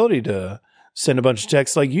have the ability to send a bunch of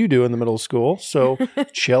texts like you do in the middle of school. So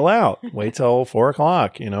chill out. Wait till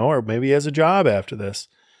 4:00, or maybe he has a job after this.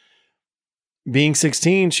 Being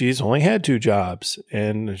 16, she's only had 2 jobs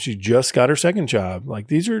and she just got her second job.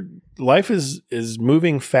 Like life is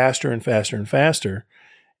moving faster and faster and faster,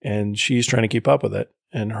 and she's trying to keep up with it.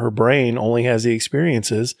 And her brain only has the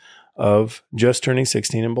experiences of just turning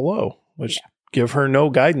 16 and below, which give her no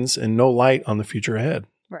guidance and no light on the future ahead.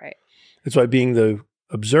 Right. That's why being the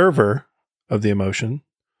observer of the emotion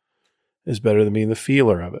is better than being the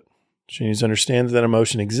feeler of it. She needs to understand that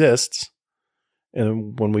emotion exists.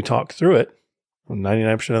 And when we talk through it,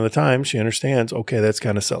 99% of the time, she understands, okay, that's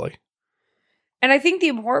kind of silly. And I think the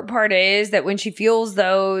important part is that when she feels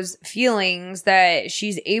those feelings, that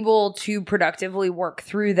she's able to productively work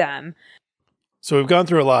through them. So we've gone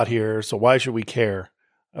through a lot here. So why should we care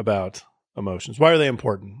about emotions? Why are they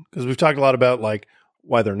important? Because we've talked a lot about like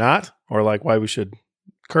why they're not, or like why we should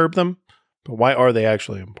curb them. But why are they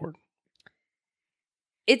actually important?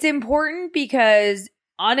 It's important because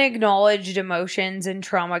unacknowledged emotions and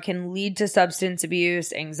trauma can lead to substance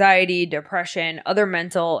abuse, anxiety, depression, other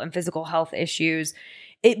mental and physical health issues.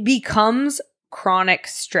 It becomes chronic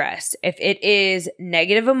stress if it is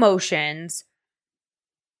negative emotions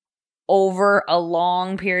over a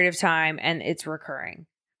long period of time and it's recurring.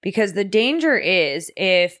 Because the danger is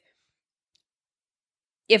if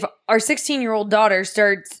our 16-year-old daughter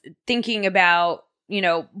starts thinking about,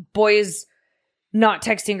 boys not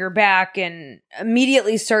texting her back and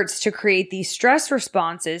immediately starts to create these stress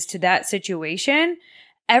responses to that situation,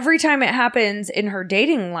 every time it happens in her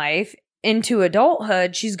dating life into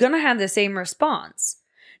adulthood, she's going to have the same response.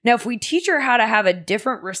 Now, if we teach her how to have a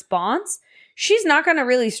different response, she's not going to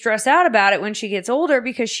really stress out about it when she gets older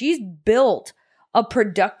because she's built a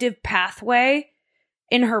productive pathway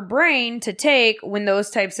in her brain to take when those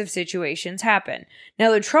types of situations happen.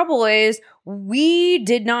 Now, the trouble is we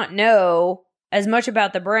did not know as much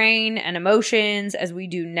about the brain and emotions as we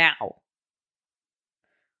do now,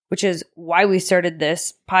 which is why we started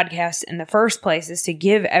this podcast in the first place, is to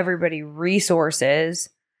give everybody resources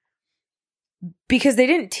because they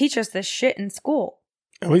didn't teach us this shit in school.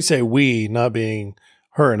 And we say we, not being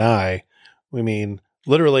her and I. We mean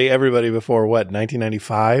literally everybody before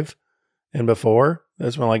 1995 and before.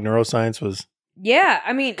 That's when like neuroscience was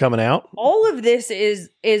coming out. All of this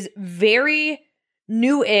is very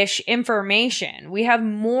new-ish information. We have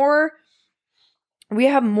more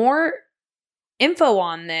info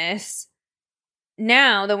on this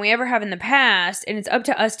now than we ever have in the past, and it's up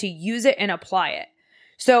to us to use it and apply it.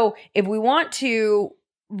 So if we want to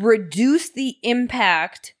reduce the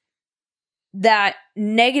impact that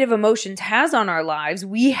negative emotions has on our lives,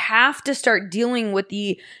 we have to start dealing with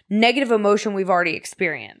the negative emotion we've already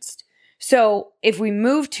experienced. So if we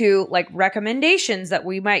move to like recommendations that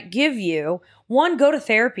we might give you, 1, go to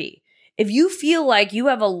therapy. If you feel like you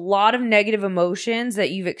have a lot of negative emotions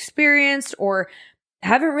that you've experienced or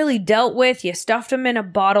haven't really dealt with, you stuffed them in a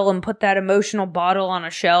bottle and put that emotional bottle on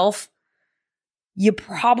a shelf, you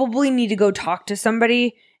probably need to go talk to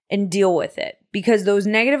somebody and deal with it, because those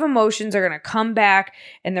negative emotions are going to come back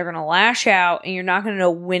and they're going to lash out and you're not going to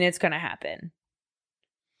know when it's going to happen.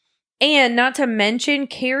 And not to mention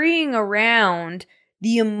carrying around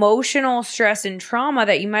the emotional stress and trauma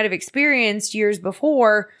that you might have experienced years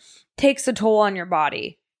before takes a toll on your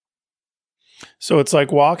body. So it's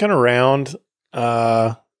like walking around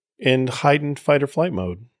in heightened fight or flight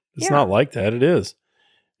mode. It's not like that. It is.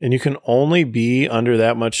 And you can only be under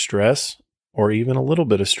that much stress or even a little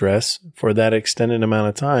bit of stress for that extended amount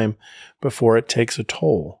of time before it takes a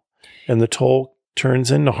toll. And the toll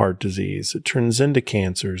turns into heart disease. It turns into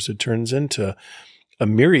cancers. It turns into a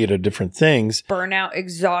myriad of different things. Burnout,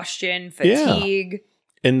 exhaustion, fatigue,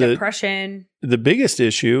 and depression. The biggest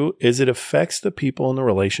issue is it affects the people and the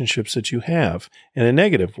relationships that you have in a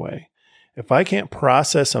negative way. If I can't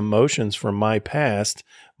process emotions from my past,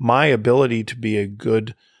 my ability to be a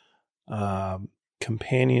good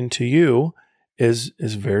companion to you is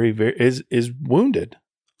very, very wounded,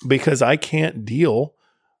 because I can't deal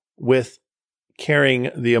with carrying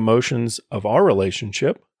the emotions of our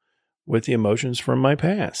relationship with the emotions from my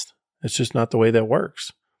past. It's just not the way that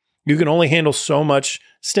works. You can only handle so much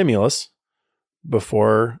stimulus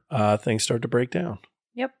before things start to break down.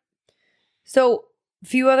 Yep. So a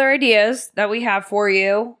few other ideas that we have for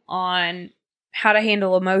you on how to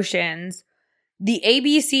handle emotions. The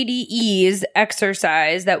ABCDEs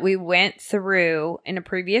exercise that we went through in a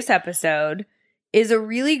previous episode is a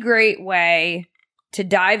really great way to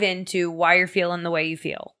dive into why you're feeling the way you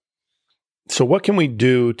feel. So what can we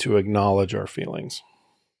do to acknowledge our feelings?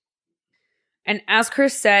 And as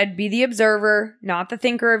Chris said, be the observer, not the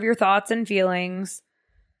thinker of your thoughts and feelings.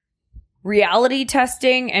 Reality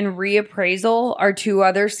testing and reappraisal are two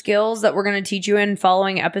other skills that we're going to teach you in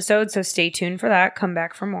following episodes, so stay tuned for that. Come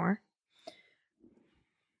back for more.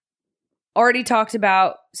 Already talked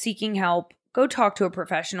about seeking help. Go talk to a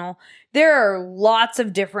professional. There are lots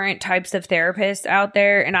of different types of therapists out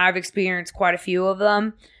there, and I've experienced quite a few of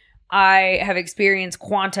them. I have experienced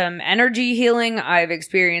quantum energy healing. I've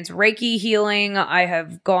experienced Reiki healing. I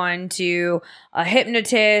have gone to a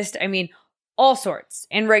hypnotist. I mean, all sorts,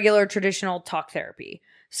 and regular traditional talk therapy.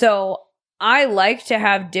 So I like to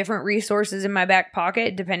have different resources in my back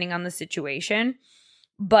pocket depending on the situation,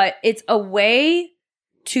 but it's a way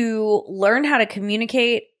to learn how to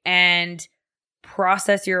communicate and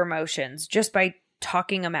process your emotions just by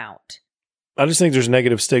talking them out. I just think there's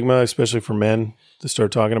negative stigma, especially for men, to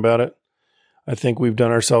start talking about it. I think we've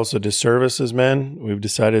done ourselves a disservice as men. We've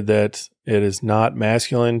decided that it is not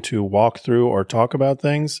masculine to walk through or talk about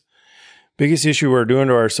things. Biggest issue we're doing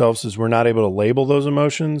to ourselves is we're not able to label those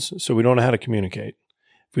emotions, so we don't know how to communicate.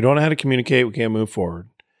 If we don't know how to communicate, we can't move forward.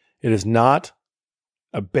 It is not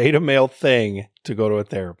a beta male thing to go to a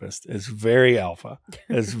therapist. It's very alpha.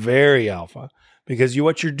 It's very alpha. Because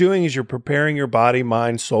what you're doing is you're preparing your body,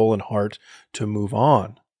 mind, soul, and heart to move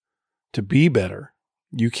on, to be better.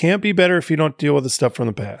 You can't be better if you don't deal with the stuff from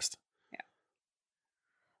the past. Yeah.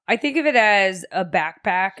 I think of it as a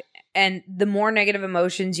backpack, and the more negative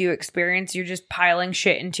emotions you experience, you're just piling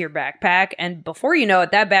shit into your backpack. And before you know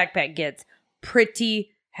it, that backpack gets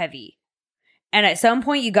pretty heavy. And at some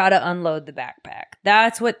point, you got to unload the backpack.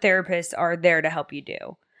 That's what therapists are there to help you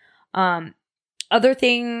do. Other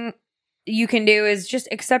thing you can do is just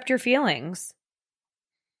accept your feelings.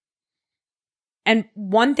 And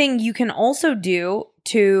one thing you can also do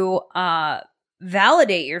to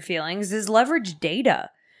validate your feelings is leverage data.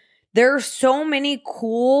 There are so many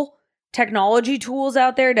cool technology tools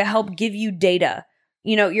out there to help give you data.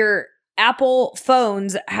 You know, your Apple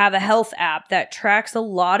phones have a health app that tracks a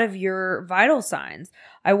lot of your vital signs.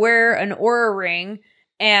 I wear an Oura ring,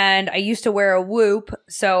 and I used to wear a Whoop,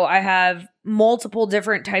 so I have multiple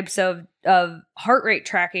different types of heart rate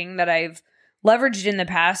tracking that I've leveraged in the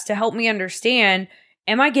past to help me understand,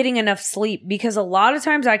 am I getting enough sleep? Because a lot of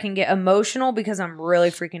times I can get emotional because I'm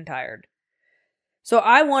really freaking tired. So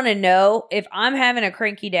I want to know if I'm having a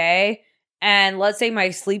cranky day and let's say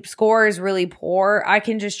my sleep score is really poor, I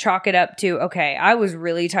can just chalk it up to, okay, I was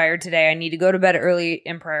really tired today. I need to go to bed early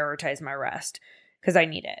and prioritize my rest because I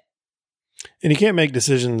need it. And you can't make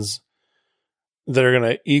decisions that are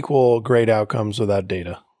going to equal great outcomes without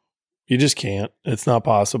data. You just can't. It's not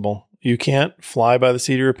possible. You can't fly by the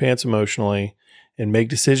seat of your pants emotionally and make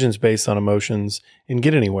decisions based on emotions and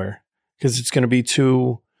get anywhere because it's going to be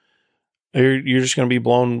you're just going to be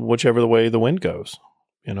blown whichever the way the wind goes,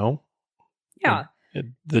 you know? Yeah.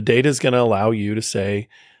 The data is going to allow you to say,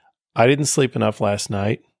 I didn't sleep enough last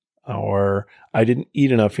night, or I didn't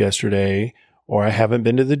eat enough yesterday, or I haven't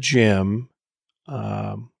been to the gym,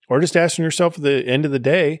 or just asking yourself at the end of the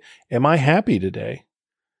day, am I happy today?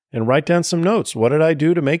 And write down some notes. What did I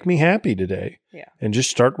do to make me happy today? Yeah. And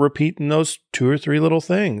just start repeating those 2 or 3 little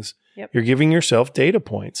things. Yep. You're giving yourself data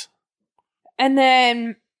points. And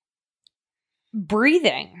then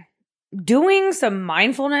breathing. Doing some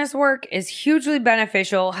mindfulness work is hugely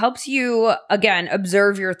beneficial, helps you, again,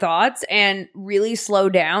 observe your thoughts and really slow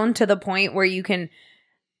down to the point where you can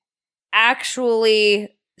actually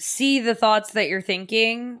see the thoughts that you're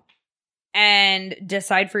thinking and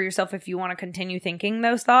decide for yourself if you want to continue thinking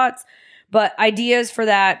those thoughts. But ideas for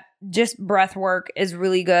that, just breath work is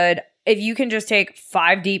really good. If you can just take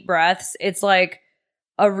 5 deep breaths, it's like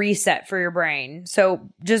a reset for your brain. So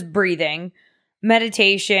just breathing.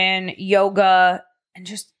 Meditation, yoga, and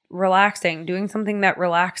just relaxing, doing something that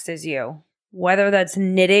relaxes you, whether that's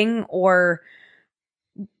knitting or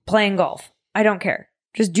playing golf. I don't care.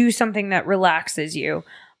 Just do something that relaxes you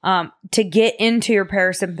to get into your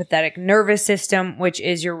parasympathetic nervous system, which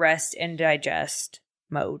is your rest and digest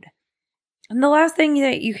mode. And the last thing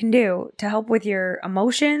that you can do to help with your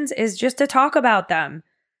emotions is just to talk about them.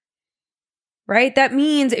 Right? That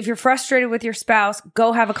means if you're frustrated with your spouse,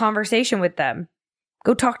 go have a conversation with them.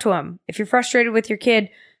 Go talk to them. If you're frustrated with your kid,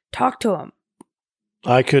 talk to them.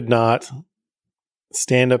 I could not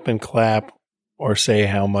stand up and clap or say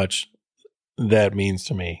how much that means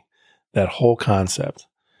to me. That whole concept.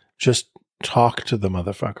 Just talk to the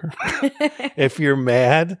motherfucker. If you're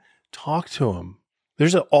mad, talk to him.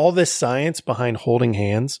 There's all this science behind holding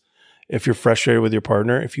hands. If you're frustrated with your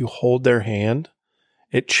partner, if you hold their hand,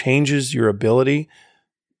 It changes your ability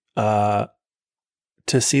to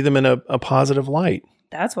see them in a positive light.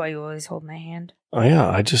 That's why you always hold my hand. Oh, yeah.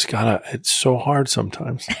 I just it's so hard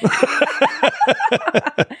sometimes.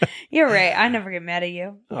 You're right. I never get mad at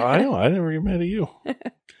you. Oh, I know. I never get mad at you.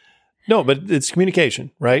 No, but it's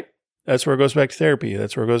communication, right? That's where it goes back to therapy.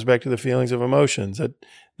 That's where it goes back to the feelings of emotions. That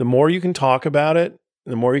the more you can talk about it,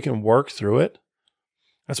 the more you can work through it.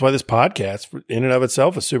 That's why this podcast in and of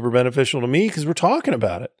itself is super beneficial to me, because we're talking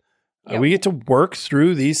about it. Yep. We get to work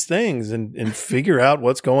through these things and figure out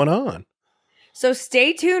what's going on. So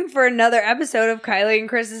stay tuned for another episode of Kylie and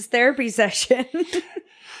Chris's therapy session.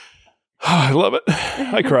 I love it.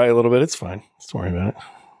 I cry a little bit. It's fine. Don't worry about it.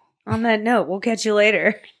 On that note, we'll catch you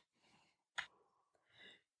later.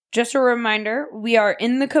 Just a reminder, we are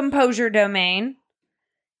in the Composure domain,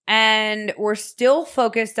 and we're still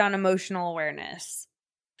focused on emotional awareness.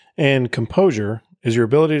 And Composure is your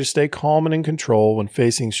ability to stay calm and in control when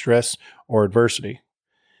facing stress or adversity.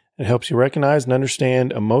 It helps you recognize and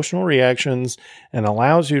understand emotional reactions and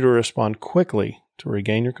allows you to respond quickly to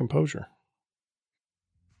regain your composure.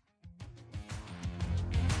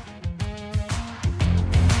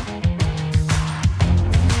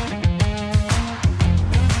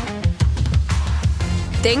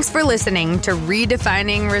 Thanks for listening to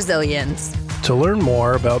Redefining Resilience. To learn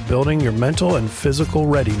more about building your mental and physical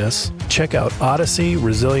readiness, check out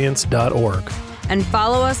odysseyresilience.org. And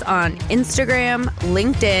follow us on Instagram,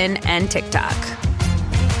 LinkedIn, and TikTok.